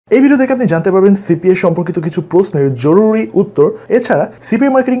এই ভিডিও থেকে আপনি জানতে পারবেন সিপিএ সম্পর্কিত কিছু প্রশ্নের জরুরি উত্তর, এছাড়া সিপিএ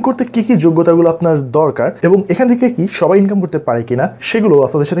মার্কেটিং করতে কি কি যোগ্যতাগুলো আপনার দরকার এবং এখান থেকে কি সবাই ইনকাম করতে পারে কিনা সেগুলো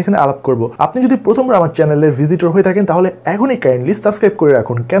আপনাদের সাথে এখানে আলাপ করব। আপনি যদি প্রথমবার আমার চ্যানেলের ভিজিটর হয়ে থাকেন তাহলে এখনই কাইন্ডলি সাবস্ক্রাইব করে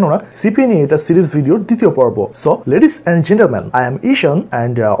রাখুন, কেননা সিপিএ নিয়ে এটা সিরিজ ভিডিওর দ্বিতীয় পর্ব। So ladies and gentleman, I am Ishan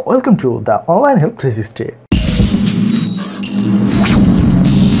and welcome to the online help 360।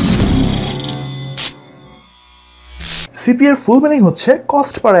 সিপিএর full meaning হচ্ছে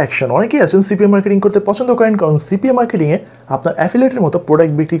কস্ট পার অ্যাকশন। অনেকেই আছেন সিপিএ মার্কেটিং করতে পছন্দ করেন, কারণ সিপিএ মার্কেটিংয়ে আপনার অ্যাফিলিয়েটের মতো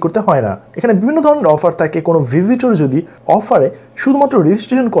প্রোডাক্ট বিক্রি করতে হয় না। এখানে বিভিন্ন ধরনের অফার থাকে। কোনো ভিজিটর যদি অফারে শুধুমাত্র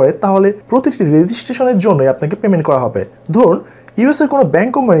রেজিস্ট্রেশন করে তাহলে প্রতিটি রেজিস্ট্রেশনের জন্যই আপনাকে পেমেন্ট করা হবে। ধরুন ইউএসের কোনো ব্যাংক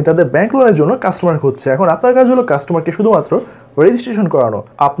কোম্পানি তাদের ব্যাংক লোনের জন্য কাস্টমার খুঁজছে। এখন আপনার কাজ হলো কাস্টমারকে শুধুমাত্র রেজিস্ট্রেশন করানো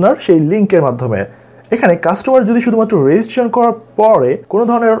আপনার সেই লিঙ্কের মাধ্যমে। এখানে কাস্টমার যদি শুধুমাত্র রেজিস্ট্রেশন করার পরে কোনো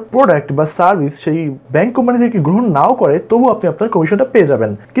ধরনের প্রোডাক্ট বা সার্ভিস সেই ব্যাংক কোম্পানি থেকে গ্রহণ নাও করে, তবু আপনি আপনার কমিশনটা পেয়ে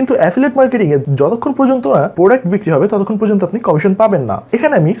যাবেন। কিন্তু অ্যাফিলিয়েট মার্কেটিংয়ে যতক্ষণ পর্যন্ত না প্রোডাক্ট বিক্রি হবে ততক্ষণ পর্যন্ত আপনি কমিশন পাবেন না।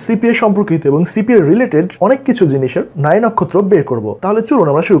 এখানে আমি সিপিএ সম্পর্কিত এবং সিপিএ রিলেটেড অনেক কিছু জিনিসের 9 নক্ষত্র বের করব। তাহলে চলুন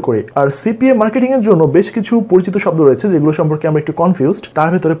আমরা শুরু করি। আর সিপিএ মার্কেটিং এর জন্য বেশ কিছু পরিচিত শব্দ রয়েছে যেগুলো সম্পর্কে আমরা একটু কনফিউজড। তার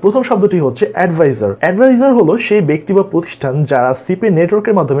ভিতরে প্রথম শব্দটি হচ্ছে অ্যাডভাইজার। অ্যাডভাইজার হলো সেই ব্যক্তি বা প্রতিষ্ঠান যারা সিপিএ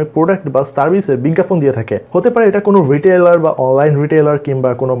নেটওয়ার্কের মাধ্যমে প্রোডাক্ট বা সার্ভিসের বিজ্ঞাপন দিয়ে থাকে। হতে পারে এটা কোনো রিটেলার বা অনলাইন রিটেলার কিংবা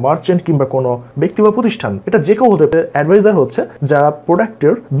কোনো মার্চেন্ট কিংবা কোনো ব্যক্তি বা প্রতিষ্ঠান, এটা যে কেউ হতে পারে। অ্যাডভাইজার হচ্ছে যারা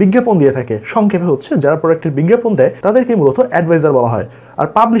প্রোডাক্টের বিজ্ঞাপন দিয়ে থাকে, সংক্ষেপে হচ্ছে যারা প্রোডাক্টের বিজ্ঞাপন দেয় তাদেরকে মূলত অ্যাডভাইজার বলা হয়। আর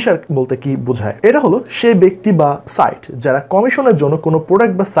পাবলিশার বলতে কি বোঝায়? এটা হলো সেই ব্যক্তি বা সাইট যারা কমিশনের জন্য কোনো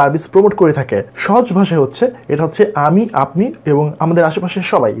প্রোডাক্ট বা সার্ভিস প্রমোট করে থাকে। সহজ ভাষায় হচ্ছে এটা হচ্ছে আমি, আপনি এবং আমাদের আশেপাশের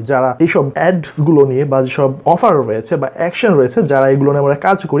সবাই যারা এইসব অ্যাডস গুলো নিয়ে বা যেসব অফার রয়েছে বা অ্যাকশন রয়েছে যারা এগুলো নিয়ে আমরা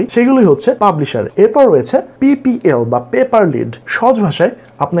কাজ করি, সেগুলোই হচ্ছে পাবলিশার। এরপর রয়েছে পিপিএল বা পে পার লিড। সহজ ভাষায়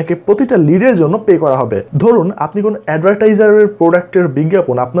আপনাকে প্রতিটা লিডের জন্য পে করা হবে। ধরুন আপনি কোন অ্যাডভার্টাইজারের প্রোডাক্টের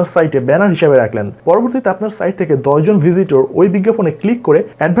বিজ্ঞাপন আপনার সাইটে ব্যানার হিসেবে রাখলেন, পরবর্তীতে আপনার সাইট থেকে 10 জন ভিজিটর ওই বিজ্ঞাপনে ক্লিক করে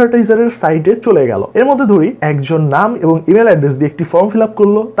অ্যাডভার্টাইজারের সাইটে চলে গেল। এর মধ্যে ধরি একজন নাম এবং ইমেল অ্যাড্রেস দিয়ে একটি ফর্ম ফিল আপ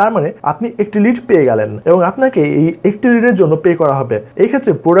করলো, তার মানে আপনি একটি লিড পেয়ে গেলেন এবং আপনাকে এই একটি লিডের জন্য পে করা হবে। এই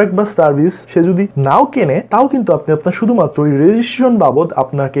ক্ষেত্রে প্রোডাক্ট বা সার্ভিস সে যদি নাও কেনে তাও কিন্তু আপনি আপনার শুধুমাত্র রেজিস্ট্রেশন বাবদ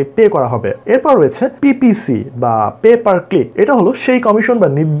আপনাকে পে করা হবে। এরপর রয়েছে পিপিসি বা পে পার ক্লিক। এটা হলো সেই কমিশন বা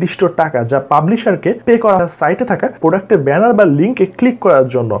নির্দিষ্ট টাকা যা পাবলিশারকে পে করা সাইটে থাকা প্রোডাক্টের ব্যানার বা লিঙ্কে ক্লিক করার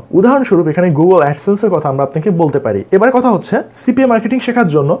জন্য। উদাহরণস্বরূপ এখানে গুগল অ্যাডসেন্স এর কথা আমরা আপনাকে বলতে পারি। এবার কথা হচ্ছে সিপিএ মার্কেটিং শেখার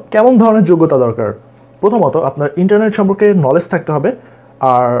জন্য কেমন ধরনের যোগ্যতা দরকার। প্রথমত আপনার ইন্টারনেট সম্পর্কে নলেজ থাকতে হবে।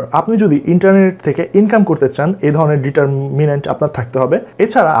 আর আপনি যদি ইন্টারনেট থেকে ইনকাম করতে চান এই ধরনের ডিটারমিনেন্ট আপনার থাকতে হবে।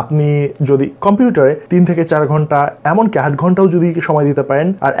 এছাড়া আপনি যদি কম্পিউটারে 3 থেকে 4 ঘন্টা এমনকি 8 ঘন্টাও যদি সময় দিতে পারেন।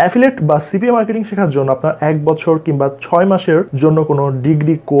 আর অ্যাফিলিয়েট বা সিপিএ মার্কেটিং শেখার জন্য আপনার 1 বছর কিংবা 6 মাসের জন্য কোনো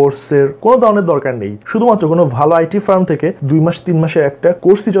ডিগ্রি কোর্সের কোনো ধরনের দরকার নেই। শুধুমাত্র কোনো ভালো আইটি ফার্ম থেকে 2 মাস 3 মাসের একটা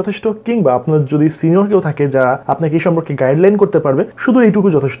কোর্সই যথেষ্ট, কিংবা আপনার যদি সিনিয়র কেউ থাকে যারা আপনাকে এই সম্পর্কে গাইডলাইন করতে পারবে, শুধু এইটুকু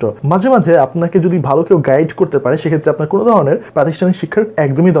যথেষ্ট। মাঝে মাঝে আপনাকে যদি ভালো কেউ গাইড করতে পারে সেক্ষেত্রে আপনার কোনো ধরনের প্রাতিষ্ঠানিক শিক্ষার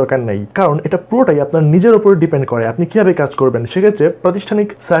একদমই দরকার নেই, কারণ এটা পুরোটাই আপনার নিজের উপরে ডিপেন্ড করে আপনি কিভাবে কাজ করবেন। সেক্ষেত্রে প্রাতিষ্ঠানিক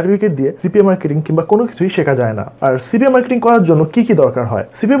সার্টিফিকেট দিয়ে সিপিএ মার্কেটিং কিংবা কোনো কিছুই শেখা যায় না। আর সিপিএ মার্কেটিং করার জন্য কি কি দরকার হয়?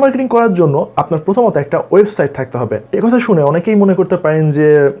 সিপিএ মার্কেটিং করার জন্য আপনার প্রথমত একটা ওয়েবসাইট থাকতে হবে। এই কথা শুনে অনেকেই মনে করতে পারেন যে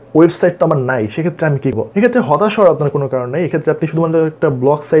ওয়েবসাইট তো আমার নাই, সেক্ষেত্রে আমি কি করব? এক্ষেত্রে হতাশ হওয়ার আপনার কোনো কারণ নেই। এক্ষেত্রে আপনি শুধুমাত্র একটা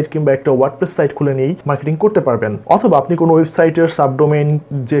ব্লগ সাইট কিংবা একটা ওয়ার্ডপ্রেস সাইট খুলে নিয়েই মার্কেটিং করতে পারবেন। অথবা আপনি কোনো ওয়েবসাইটের সাবডোমেইন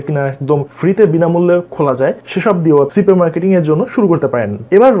যে কিনা একদম ফ্রিতে বিনামূল্যে খোলা যায় সেসব দিয়েও সিপিএ মার্কেটিং এর জন্য শুরু করতে পারেন।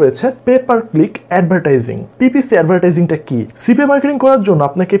 এবার রয়েছে pay per click advertising. PPC অ্যাডভার্টাইজিংটা কি? সিপিএ মার্কেটিং করার জন্য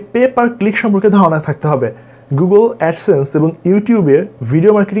আপনাকে পে পার ক্লিক সম্পর্কে ধারণা থাকতে হবে। গুগল অ্যাডসেন্স এবং ইউটিউবে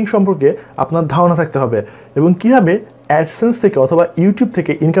ভিডিও মার্কেটিং সম্পর্কে আপনার ধারণা থাকতে হবে এবং কিভাবে অ্যাডসেন্স থেকে অথবা ইউটিউব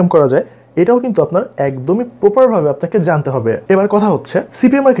থেকে ইনকাম করা যায় এটাও কিন্তু আপনার একদমই প্রপারভাবে আপনাকে জানতে হবে। এবার কথা হচ্ছে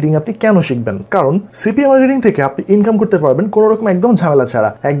সিপিএ মার্কেটিং আপনি কেন শিখবেন? কারণ সিপিএ মার্কেটিং থেকে আপনি ইনকাম করতে পারবেন কোনো রকম একদম ঝামেলা ছাড়া,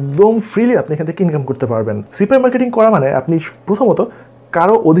 একদম ফ্রিলি আপনি এখান থেকে ইনকাম করতে পারবেন। সিপিএ মার্কেটিং করা মানে আপনি প্রথমত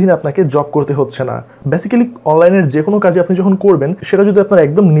কারো অধীনে আপনাকে জব করতে হচ্ছে না। বেসিক্যালি অনলাইনের যে কোনো কাজে আপনি যখন করবেন সেটা যদি আপনার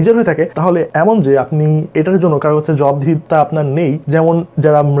একদম নিজের হয়ে থাকে তাহলে এমন যে আপনি এটার জন্য কারো হচ্ছে জব দিতে আপনার নেই। যেমন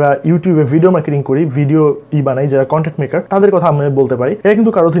যারা আমরা ইউটিউবে ভিডিও মার্কেটিং করি, ভিডিও বানাই, যারা কন্টেন্ট মেকার, তাদের কথা আমি বলতে পারি। এরা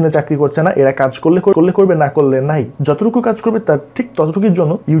কিন্তু কারো অধীনে চাকরি করছে না। এরা কাজ করলে করবে, না করলে নাই। যতটুকু কাজ করবে তার ঠিক ততটুকুর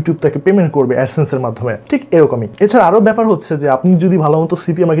জন্য ইউটিউব তাকে পেমেন্ট করবে অ্যাডসেন্সের মাধ্যমে। ঠিক এরকমই। এছাড়া আরো ব্যাপার হচ্ছে যে আপনি যদি ভালো মতো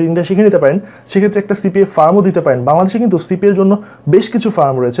সিপিএ মার্কেটিংটা শিখে নিতে পারেন সেক্ষেত্রে একটা সিপিএ ফার্মও দিতে পারেন। বাংলাদেশে কিন্তু সিপিএর জন্য বেশ কিছু কিছু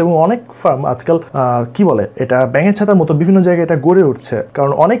ফার্ম রয়েছে এবং অনেক ফার্ম আজকাল কি বলে এটা ব্যাঙের ছাতার মতো বিভিন্ন জায়গায় এটা গড়ে উঠছে,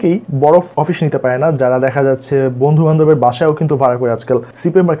 কারণ অনেকেই বড় অফিস নিতে পারে না, যারা দেখা যাচ্ছে বন্ধু বান্ধবের বাসায়ও কিন্তু ভাড়া করে আজকাল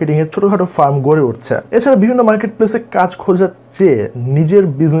সিপিএম মার্কেটিং এর ছোটখাটো ফার্ম গড়ে উঠছে। এছাড়া বিভিন্ন মার্কেট প্লেসে কাজ খোঁজার চেয়ে নিজের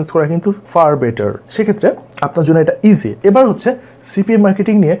বিজনেস করা কিন্তু ফার বেটার, সেক্ষেত্রে আপনার জন্য এটা ইজি। এবার হচ্ছে সিপিএ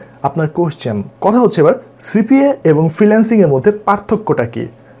মার্কেটিং নিয়ে আপনার কোশ্চেন, কথা হচ্ছে এবার সিপিএ এবং ফ্রিল্যান্সিং এর মধ্যে পার্থক্যটা কি।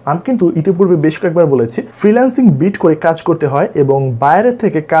 আমি কিন্তু ইতিপূর্বে বেশ কয়েকবার বলেছি ফ্রিল্যান্সিং বিট করে কাজ করতে হয় এবং বাইরের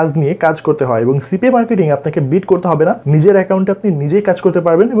থেকে কাজ নিয়ে কাজ করতে হয়, এবং সিপিএ মার্কেটিং আপনাকে বিট করতে হবে না, নিজের অ্যাকাউন্টে আপনি নিজেই কাজ করতে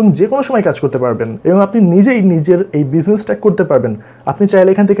পারবেন এবং যে কোনো সময় কাজ করতে পারবেন এবং আপনি নিজেই নিজের এই বিজনেসটা করতে পারবেন। আপনি চাইলে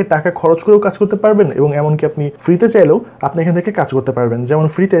এখান থেকে টাকা খরচ করেও কাজ করতে পারবেন এবং এমনকি আপনি ফ্রিতে চাইলেও আপনি এখান থেকে কাজ করতে পারবেন। যেমন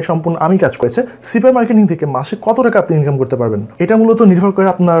ফ্রিতে সম্পূর্ণ আমি কাজ করেছে, সিপিএ মার্কেটিং থেকে মাসে কত টাকা আপনি ইনকাম করতে পারবেন এটা মূলত নির্ভর করে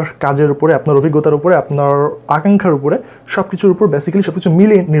আপনার কাজের উপরে, আপনার অভিজ্ঞতার উপরে, আপনার আকাঙ্ক্ষার উপরে, সবকিছুর উপর বেসিক্যালি সবকিছু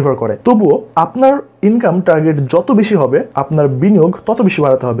মিলিয়ে নির্ভর করে। তবুও আপনার ইনকাম টার্গেট যত বেশি হবে আপনার বিনিয়োগ তত বেশি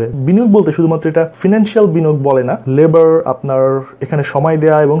বাড়াতে হবে। বিনিয়োগ বলতে শুধুমাত্র এটা ফিনান্সিয়াল বিনিয়োগ বলে না, লেবার, আপনার এখানে সময়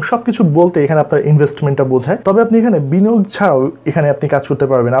দেওয়া এবং সবকিছু বলতে এখানে আপনার ইনভেস্টমেন্টটা বোঝায়। তবে আপনি এখানে বিনিয়োগ ছাড়াও এখানে আপনি কাজ করতে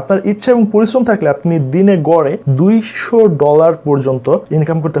পারবেন। আপনার ইচ্ছা এবং পরিশ্রম থাকলে আপনি দিনে গড়ে $200 পর্যন্ত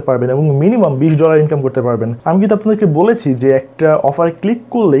ইনকাম করতে পারবেন এবং মিনিমাম $20 ইনকাম করতে পারবেন। আমি কিন্তু আপনাদেরকে বলেছি যে একটা অফারে ক্লিক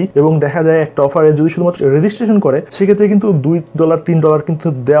করলেই এবং দেখা যায় একটা অফারে যদি শুধুমাত্র রেজিস্ট্রেশন করে সেক্ষেত্রে কিন্তু $2 $3 কিন্তু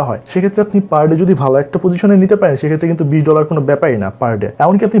দেওয়া হয়। সেক্ষেত্রে আপনি পার ডে যদি ভালো একটা পজিশনে নিতে পারেন সেক্ষেত্রে কিন্তু $20 কোনো ব্যাপারই না পার ডে।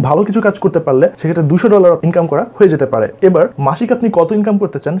 এমনকি আপনি ভালো কিছু কাজ করতে পারলে সেক্ষেত্রে $200 ইনকাম করা হয়ে যেতে পারে। এবার মাসিক আপনি কত ইনকাম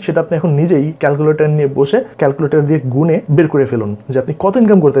করতে চান সেটা আপনি এখন নিজেই ক্যালকুলেটর নিয়ে বসে ক্যালকুলেটর দিয়ে গুণে বের করে ফেলুন যে আপনি কত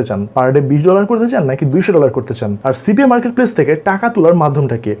ইনকাম করতে চান, পার ডে $20 করতে চান নাকি $200 করতে চান। আর সিপিএ মার্কেট প্লেস থেকে টাকা তোলার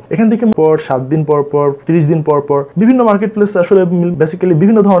মাধ্যমটা কি, এখান থেকে পর 7 দিন পর পর, 30 দিন পর পর বিভিন্ন মার্কেট প্লেস আসলে বেসিক্যালি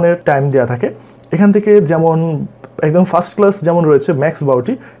বিভিন্ন ধরনের টাইম দেওয়া থাকে। এখান থেকে যেমন একদম ফার্স্ট ক্লাস যেমন রয়েছে ম্যাক্স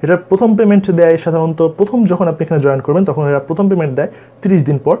বাউটি, এটার প্রথম পেমেন্ট দেয় সাধারণত প্রথম যখন আপনি এখানে জয়েন করবেন তখন এরা প্রথম পেমেন্ট দেয় 30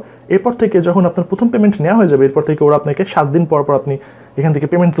 দিন পর। এরপর থেকে যখন আপনার প্রথম পেমেন্ট নেওয়া হয়ে যাবে এরপর থেকে ওরা আপনাকে 7 দিন পর পর আপনি এখান থেকে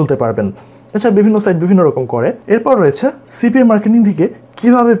পেমেন্ট তুলতে পারবেন। এছাড়া বিভিন্ন সাইট বিভিন্ন রকম করে। এরপর রয়েছে সিপিএ মার্কেটিং থেকে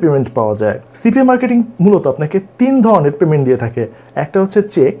কিভাবে পেমেন্ট পাওয়া যায়। সিপিএ মার্কেটিং মূলত আপনাকে 3 ধরনের পেমেন্ট দিয়ে থাকে, একটা হচ্ছে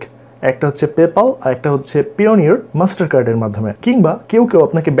চেক, একটা হচ্ছে পেপাল আর একটা হচ্ছে পিওনিয়ার মাস্টার কার্ডের মাধ্যমে, কিংবা কেউ কেউ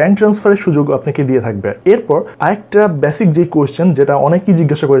আপনাকে ব্যাংক ট্রান্সফারের সুযোগ আপনাকে দিয়ে থাকবে। এরপর আরেকটা বেসিক যে কোয়েশ্চেন যেটা অনেকেই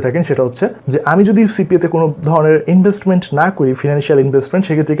জিজ্ঞাসা করে থাকেন সেটা হচ্ছে যে আমি যদি সিপিএতে কোনো ধরনের ইনভেস্টমেন্ট না করি, ফিনান্সিয়াল ইনভেস্টমেন্ট,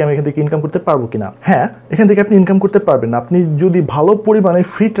 সেক্ষেত্রে কি আমি এখান থেকে ইনকাম করতে পারবো কিনা। হ্যাঁ, এখান থেকে আপনি ইনকাম করতে পারবেন। আপনি যদি ভালো পরিমাণে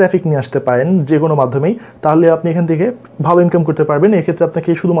ফ্রি ট্রাফিক নিয়ে আসতে পারেন যে কোনো মাধ্যমেই, তাহলে আপনি এখান থেকে ভালো ইনকাম করতে পারবেন। এক্ষেত্রে আপনাকে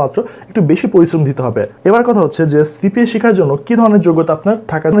শুধুমাত্র একটু বেশি পরিশ্রম দিতে হবে। এবার কথা হচ্ছে যে সিপিএ শেখার জন্য কি ধরনের যোগ্যতা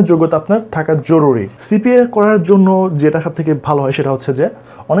আপনার থাকা জরুরি। সিপিএ করার জন্য যেটা সব থেকে ভালো হয় সেটা হচ্ছে যে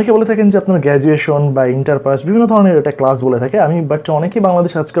অনেকে বলে থাকেন যে আপনার গ্র্যাজুয়েশন বা ইন্টার পাস বিভিন্ন ধরনের এটা ক্লাস বলে থাকে। আমি বাট অনেকেই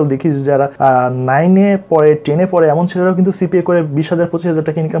বাংলাদেশে আজকাল দেখি যারা 9-এ পড়ে, 10-এ পড়ে এমন ছেলেরাও কিন্তু সিপিএ করে 20,000-25,000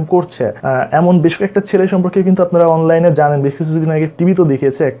 টাকা ইনকাম করছে। এমন বেশ কয়েকটা ছেলে সম্পর্কে কিন্তু আপনারা অনলাইনে জানেন, বেশ কিছুদিন আগে টিভিতেও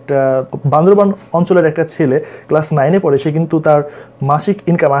দেখিয়েছে। একটা বান্দরবান অঞ্চলের একটা ছেলে ক্লাস 9-এ পড়ে, সে কিন্তু তার মাসিক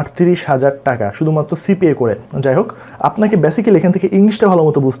ইনকাম 38,000 টাকা শুধুমাত্র সিপিএ করে। যাই হোক, আপনাকে বেসিক্যালি এখান থেকে ইংলিশটা ভালো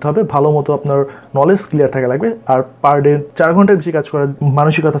মতো বুঝতে হবে, ভালো মতো আপনার নলেজ ক্লিয়ার থাকা লাগবে, আর পার ডে 4 ঘন্টার বেশি কাজ করার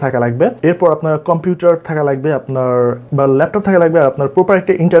মানসিকতা থাকা লাগবে। এরপর আপনার কম্পিউটার থাকা লাগবে, আপনার বা ল্যাপটপ থাকা লাগবে, আর আপনার প্রপার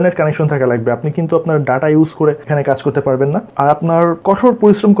একটা ইন্টারনেট কানেকশন থাকা লাগবে। আপনি কিন্তু আপনার ডাটা ইউজ করে এখানে কাজ করতে পারবেন না, আর আপনার কঠোর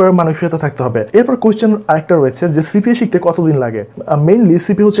পরিশ্রম করার মানসিকতা থাকতে হবে। এরপর কোয়েশ্চেন আরেকটা রয়েছে যে সিপিএ শিখতে কতদিন লাগে। মেইনলি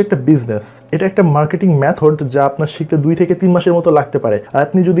সিপিএ হচ্ছে একটা বিজনেস, এটা একটা মার্কেটিং মেথড যা আপনার শিখতে 2 থেকে 3 মাসের মতো লাগতে পারে। আর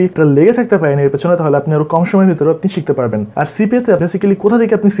আপনি যদি এটা লেগে থাকতে পারেন এর পেছনে, তাহলে আপনি আরো কম সময়ের ভিতরে আপনি শিখতে পারবেন। আর সিপিএতে বেসিক্যালি কোথা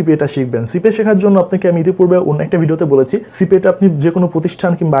থেকে আপনি সিপিএটা শিখবেন, সিপিএ শেখার জন্য আপনাকে আমি ইতিপূর্বে অন্য একটা ভিডিওতে বলেছি, সিপিএটা আপনি যে কোনো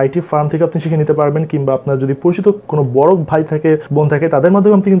প্রতিষ্ঠান কিংবা আইটি ফার্ম থেকে আপনি শিখে নিতে পারবেন, কিংবা আপনার যদি পরিচিত কোনো বড় ভাই থাকে, বোন থাকে, তাদের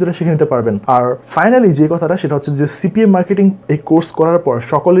মাধ্যমে আপনি কিন্তু এটা শিখে নিতে পারবেন। আর ফাইনালি যে কথাটা সেটা হচ্ছে যে সিপিএ মার্কেটিং এই কোর্স করার পর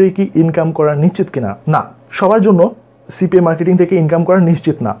সকলেরই কি ইনকাম করা নিশ্চিত কিনা। না, সবার জন্য সিপিএ মার্কেটিং থেকে ইনকাম করা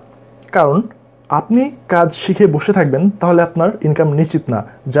নিশ্চিত না। কারণ আপনি কাজ শিখে বসে থাকবেন তাহলে আপনার ইনকাম নিশ্চিত না।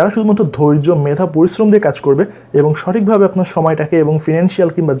 যারা শুধুমাত্র ধৈর্য, মেধা, পরিশ্রম দিয়ে কাজ করবে এবং সঠিকভাবে আপনার সময়টাকে এবং ফিনান্সিয়াল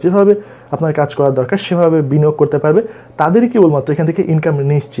কিংবা যেভাবে আপনার কাজ করার দরকার সেভাবে বিনিয়োগ করতে পারবে, তাদেরই কেবলমাত্র এখান থেকে ইনকাম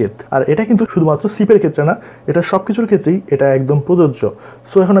নিশ্চিত। আর এটা কিন্তু শুধুমাত্র সিপিএর ক্ষেত্রে না, এটা সব কিছুর ক্ষেত্রেই এটা একদম প্রযোজ্য।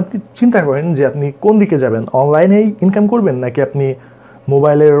 সো এখন আপনি চিন্তা করেন যে আপনি কোন দিকে যাবেন, অনলাইনেই ইনকাম করবেন নাকি আপনি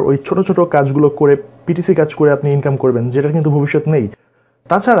মোবাইলের ওই ছোট ছোট কাজগুলো করে, পিটিসি কাজ করে আপনি ইনকাম করবেন, যেটার কিন্তু ভবিষ্যৎ নেই।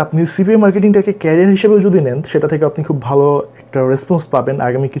 তাছাড়া আপনি সিপিএ মার্কেটিংটাকে ক্যারিয়ার হিসেবেও যদি নেন, সেটা থেকে আপনি খুব ভালো একটা রেসপন্স পাবেন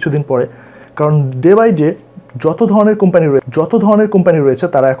আগামী কিছুদিন পরে। কারণ ডে বাই ডে যত ধরনের কোম্পানি রয়েছে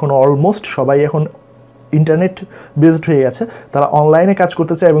তারা এখন অলমোস্ট সবাই এখন ইন্টারনেট বেসড হয়ে গেছে, তারা অনলাইনে কাজ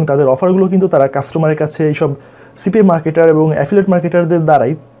করতে চায় এবং তাদের অফারগুলো কিন্তু তারা কাস্টমারের কাছে এইসব সিপিএম মার্কেটার এবং অ্যাফিলিয়েট মার্কেটারদের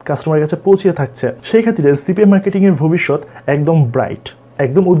দ্বারাই কাস্টমারের কাছে পৌঁছে থাকছে। সেই ক্ষেত্রে সিপিএম মার্কেটিংয়ের ভবিষ্যৎ একদম ব্রাইট,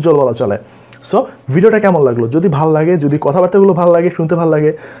 একদম উজ্জ্বল বলা চলে। সো ভিডিওটা কেমন লাগলো? যদি ভালো লাগে, যদি কথাবার্তাগুলো ভালো লাগে, শুনতে ভালো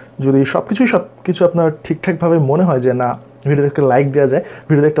লাগে, যদি সব কিছু আপনার ঠিকঠাকভাবে মনে হয় যে না ভিডিওতে একটা লাইক দেওয়া যায়,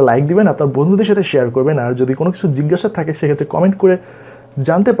 ভিডিওতে একটা লাইক দিবেন, আপনার বন্ধুদের সাথে শেয়ার করবেন। আর যদি কোনো কিছু জিজ্ঞাসা থাকে সেক্ষেত্রে কমেন্ট করে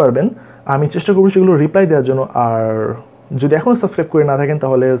জানতে পারবেন, আমি চেষ্টা করবো সেগুলো রিপ্লাই দেওয়ার জন্য। আর যদি এখনও সাবস্ক্রাইব করে না থাকেন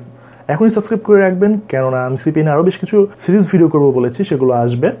তাহলে এখনই সাবস্ক্রাইব করে রাখবেন, কেননা আমি সিপিএন আরও বেশ কিছু সিরিজ ভিডিও করবো বলেছি, সেগুলো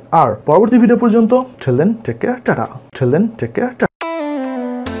আসবে। আর পরবর্তী ভিডিও পর্যন্ত till then take care, tata.